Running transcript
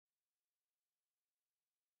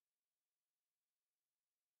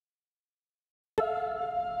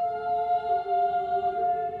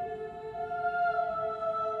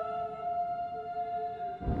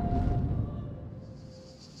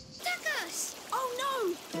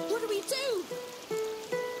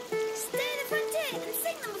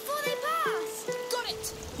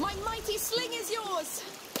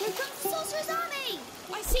Arro's army!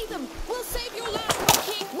 I see them! We'll save your land,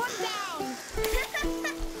 Rocky! One down!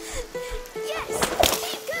 Yes!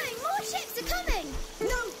 Keep going! More ships are coming!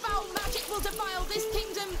 No foul magic will defile this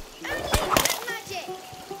kingdom! Only good magic!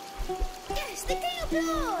 Yes, the King of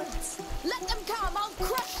Lords! Let them come! I'll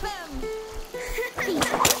crush them!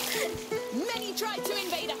 Many tried to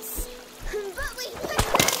invade us! But we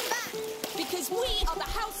pushed them back! Because we are the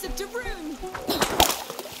House of Daroon!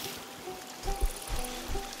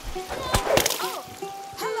 Oh!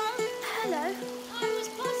 Hello! Hello. I was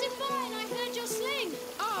passing by and I heard your sling.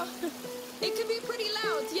 Oh, it can be pretty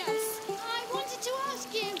loud, yes. I wanted to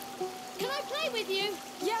ask you, can I play with you?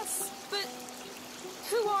 Yes, but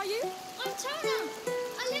who are you? I'm Tona.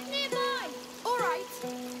 I live nearby. All right.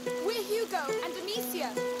 We're Hugo and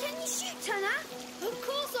Amicia. Can you shoot, Tona? Of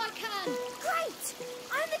course I can. Great!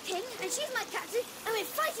 I'm the king and she's my captain and we're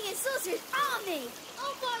fighting in Sorcerer's army!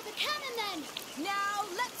 I'll buy the cannon then. Now,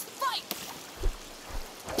 let's fight!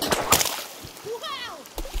 Wow!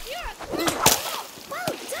 You're a great shot.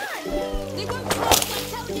 Well done! They won't cross, I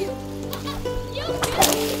tell you! You're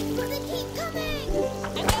good. But they keep coming!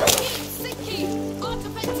 And they'll keep sinking! Our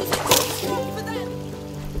defenses are too strong for them!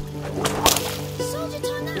 Soldier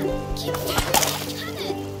Tona, keep firing that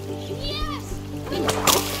cannon! Yes!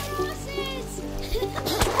 Asses!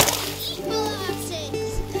 Evil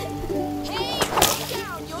asses! Hey, calm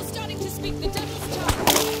down! You're starting to speak the devil's tongue!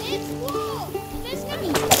 It's war. There's no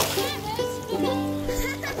manners.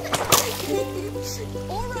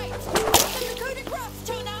 All right! Let them go to cross,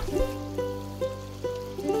 Tona!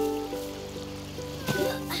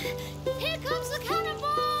 Here comes the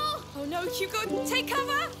cannonball. Oh no, Hugo! Take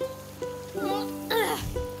cover!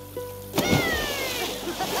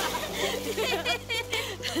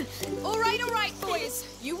 All right, boys.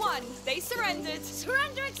 You won. They surrendered.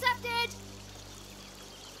 Surrender accepted.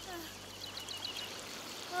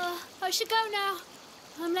 I should go now.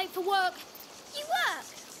 I'm late for work. You work?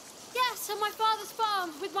 Yes, on my father's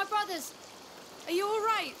farm with my brothers. Are you all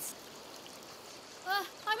right?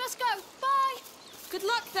 I must go. Bye. Good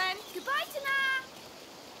luck, then. Goodbye, Tona!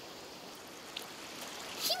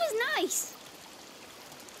 She was nice.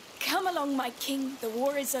 Come along, my king. The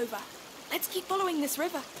war is over. Let's keep following this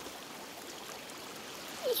river.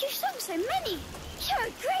 You saw so many. You're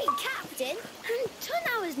a great captain. And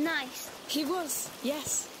Tona was nice. He was,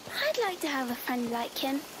 yes. I'd like to have a friend like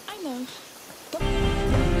him. I know.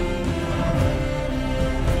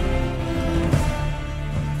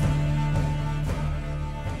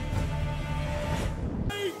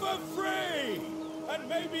 For free! And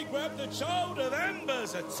maybe grab the Child of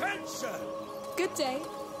Ember's attention! Good day.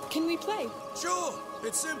 Can we play? Sure,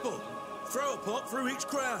 it's simple. Throw a pot through each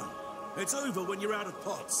crown. It's over when you're out of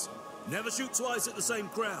pots. Never shoot twice at the same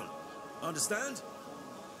crown. Understand?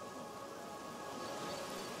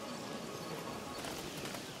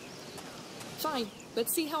 Fine.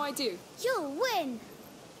 Let's see how I do. You'll win.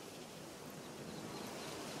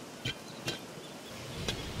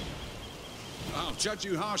 I'll judge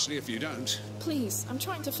you harshly if you don't. Please, I'm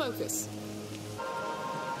trying to focus.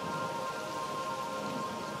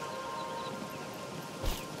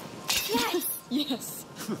 Yes! Yes.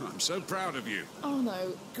 I'm so proud of you. Oh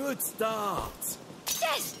no. Good start.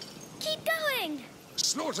 Yes! Keep going!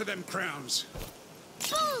 Slaughter them crowns.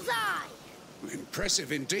 Bullseye!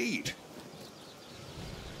 Impressive indeed.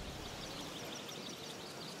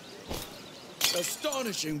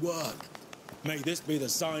 Astonishing work. May this be the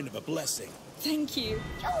sign of a blessing. Thank you.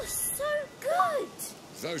 You're so good!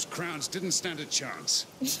 Those crowns didn't stand a chance.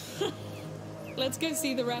 Let's go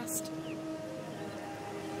see the rest.